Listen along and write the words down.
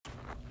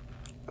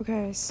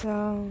Okay,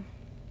 so...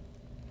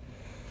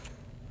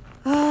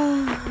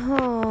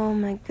 oh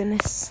my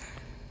goodness.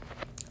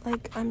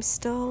 Like, I'm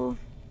still...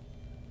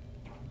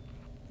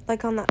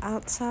 like, on the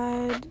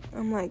outside,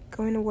 I'm, like,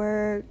 going to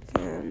work,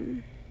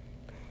 and...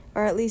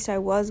 or at least I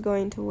was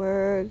going to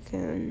work,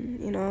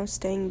 and, you know,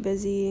 staying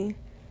busy.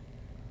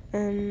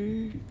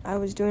 And I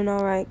was doing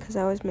alright because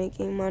I was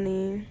making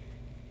money.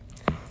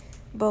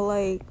 But,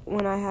 like,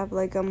 when I have,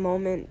 like, a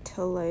moment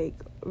to, like,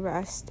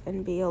 rest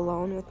and be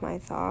alone with my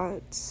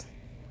thoughts,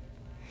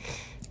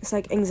 it's,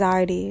 like,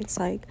 anxiety. It's,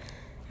 like,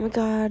 oh, my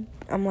God.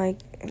 I'm, like,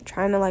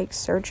 trying to, like,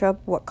 search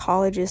up what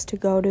colleges to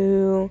go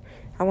to.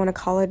 I want a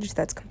college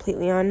that's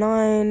completely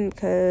online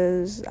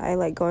because I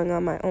like going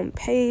on my own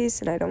pace,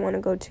 and I don't want to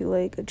go to,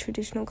 like, a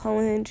traditional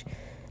college.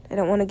 I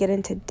don't want to get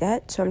into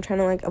debt, so I'm trying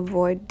to, like,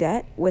 avoid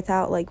debt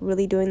without, like,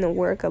 really doing the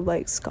work of,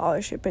 like,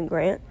 scholarship and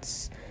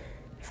grants,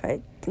 if I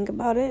think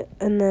about it.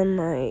 And then,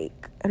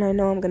 like, and I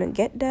know I'm gonna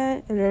get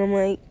debt, and then I'm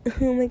like,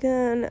 oh my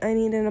God, I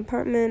need an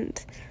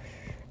apartment.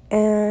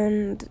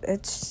 And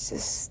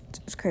it's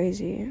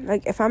crazy.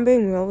 Like, if I'm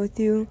being real with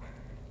you,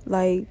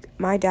 like,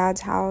 my dad's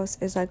house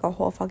is, like, a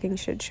whole fucking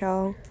shit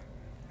show.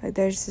 Like,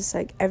 there's just,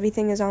 like,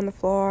 everything is on the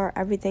floor,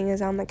 everything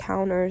is on the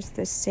counters,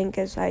 the sink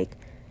is, like,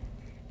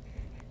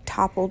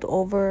 toppled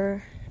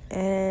over,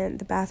 and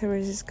the bathroom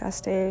is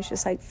disgusting. It's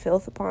just, like,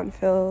 filth upon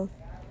filth.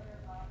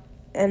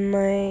 And,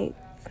 like,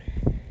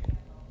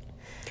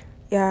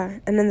 yeah,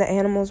 and then the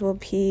animals will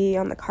pee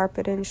on the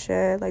carpet and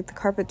shit. Like, the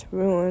carpet's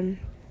ruined.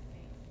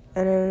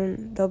 And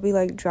then there'll be,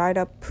 like, dried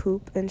up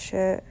poop and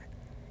shit.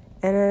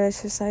 And then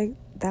it's just, like,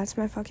 that's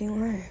my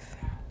fucking life.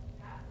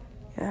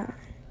 Yeah.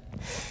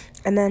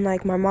 And then,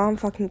 like, my mom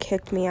fucking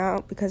kicked me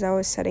out because I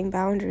was setting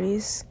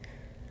boundaries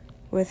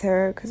with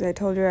her, because I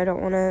told her I don't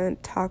want to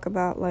talk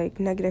about, like,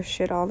 negative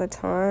shit all the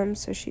time.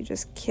 So she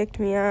just kicked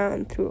me out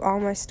and threw all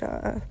my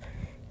stuff,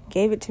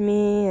 gave it to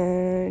me,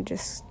 and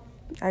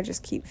I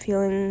just keep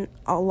feeling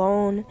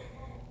alone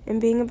and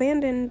being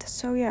abandoned.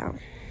 So yeah,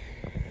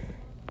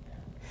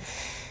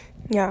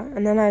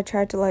 and then I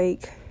tried to,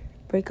 like,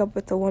 break up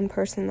with the one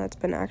person that's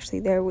been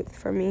actually there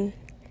for me,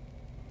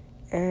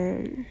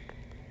 and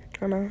I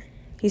don't know,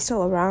 he's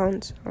still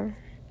around, so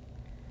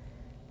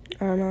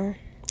I don't know.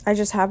 I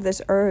just have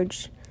this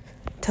urge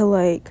to,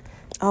 like,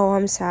 oh,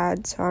 I'm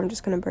sad, so I'm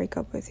just gonna break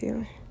up with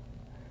you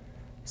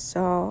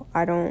so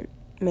I don't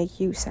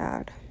make you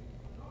sad.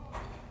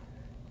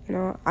 You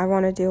know, I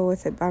want to deal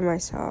with it by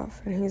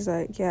myself. And he's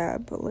like, yeah,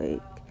 but,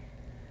 like,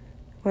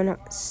 when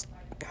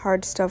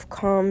hard stuff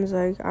comes,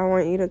 like, I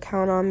want you to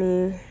count on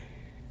me.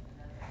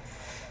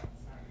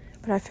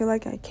 But I feel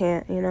like I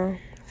can't, you know?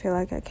 I feel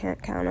like I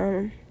can't count on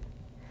him.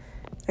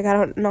 Like, I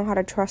don't know how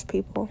to trust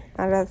people.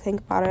 Now that I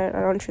think about it,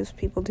 I don't trust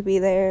people to be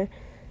there,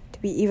 to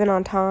be even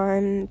on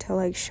time, to,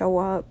 like, show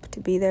up, to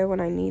be there when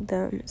I need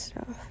them and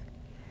stuff.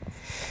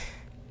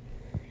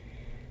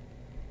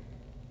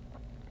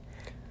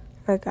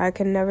 Like, I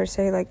can never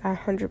say, like, I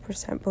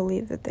 100%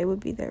 believe that they would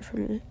be there for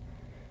me.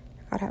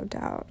 I'd have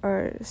doubt.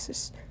 Or it's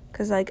just...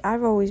 because, like,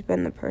 I've always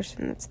been the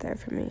person that's there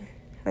for me.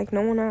 Like,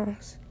 no one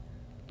else.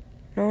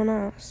 No one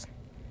else.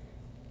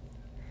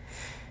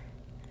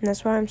 And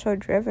that's why I'm so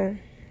driven,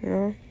 you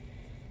know?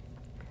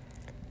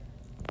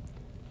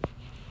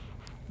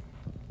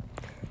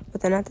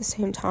 But then at the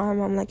same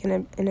time, I'm, like,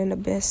 in an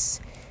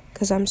abyss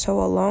because I'm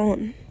so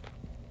alone.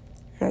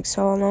 Like,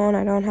 so alone.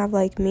 I don't have,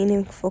 like,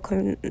 meaningful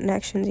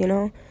connections, you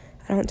know?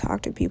 I don't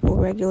talk to people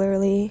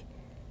regularly.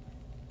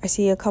 I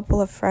see a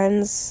couple of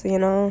friends, you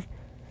know,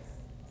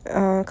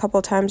 a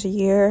couple times a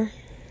year.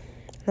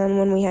 And then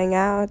when we hang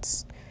out,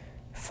 it's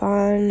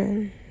fun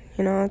and,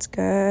 you know, it's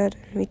good.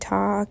 And we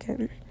talk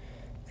and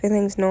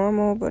everything's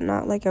normal, but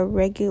not like a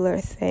regular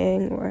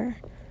thing where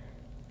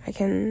I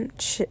can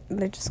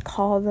just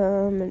call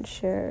them and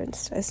share.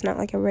 It's not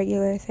like a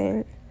regular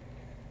thing,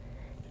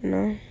 you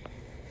know?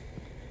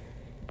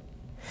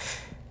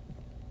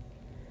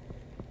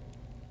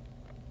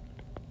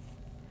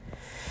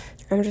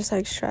 I'm just,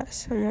 like,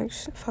 stressed. I'm, like,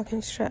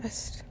 fucking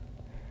stressed.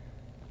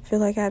 I feel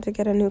like I have to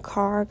get a new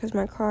car because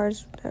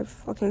I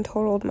fucking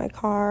totaled my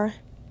car.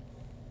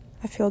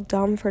 I feel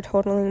dumb for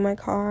totaling my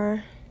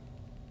car.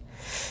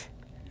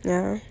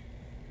 Yeah.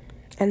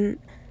 And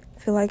I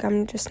feel like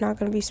I'm just not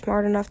going to be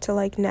smart enough to,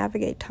 like,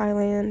 navigate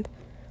Thailand,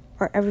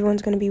 or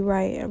everyone's going to be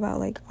right about,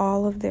 like,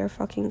 all of their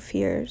fucking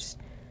fears.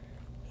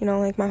 You know,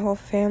 like, my whole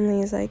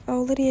family is like,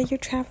 oh, Lydia, you're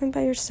traveling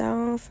by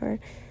yourself, or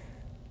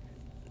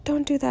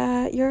don't do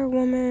that, you're a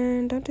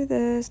woman, don't do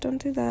this, don't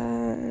do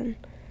that, and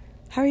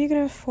how are you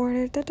gonna afford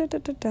it, da da da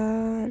da da.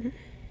 And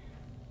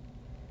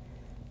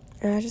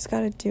I just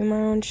gotta do my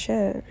own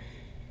shit.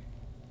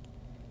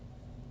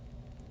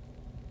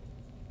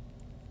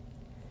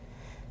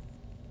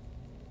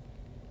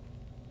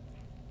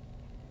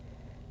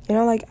 You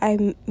know, like,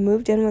 I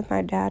moved in with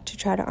my dad to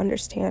try to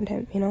understand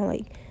him, you know,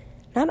 like,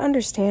 not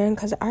understand,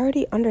 because I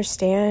already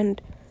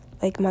understand,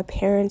 like, my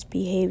parents'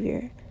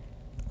 behavior.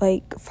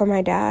 Like, for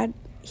my dad,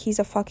 he's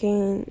a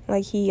fucking,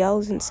 like, he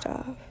yells and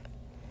stuff.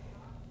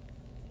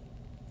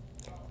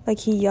 Like,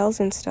 he yells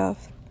and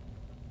stuff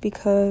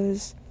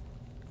because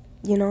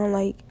you know,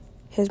 like,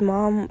 his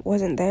mom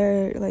wasn't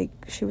there. Like,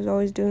 she was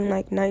always doing,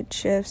 like, night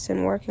shifts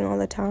and working all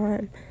the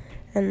time.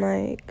 And,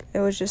 like, it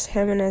was just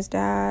him and his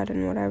dad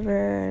and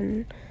whatever.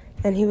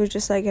 And he was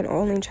just, like, an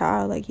only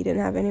child. Like, he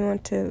didn't have anyone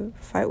to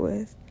fight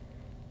with,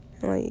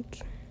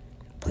 like,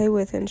 play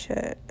with and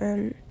shit.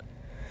 And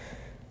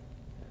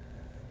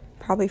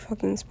probably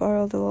fucking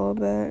spoiled a little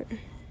bit.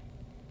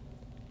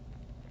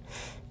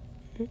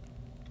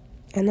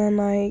 And then,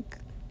 like,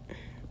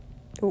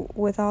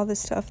 with all the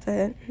stuff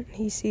that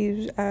he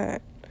sees when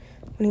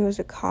he was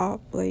a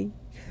cop, like,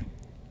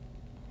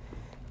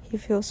 he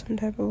feels some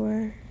type of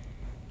way.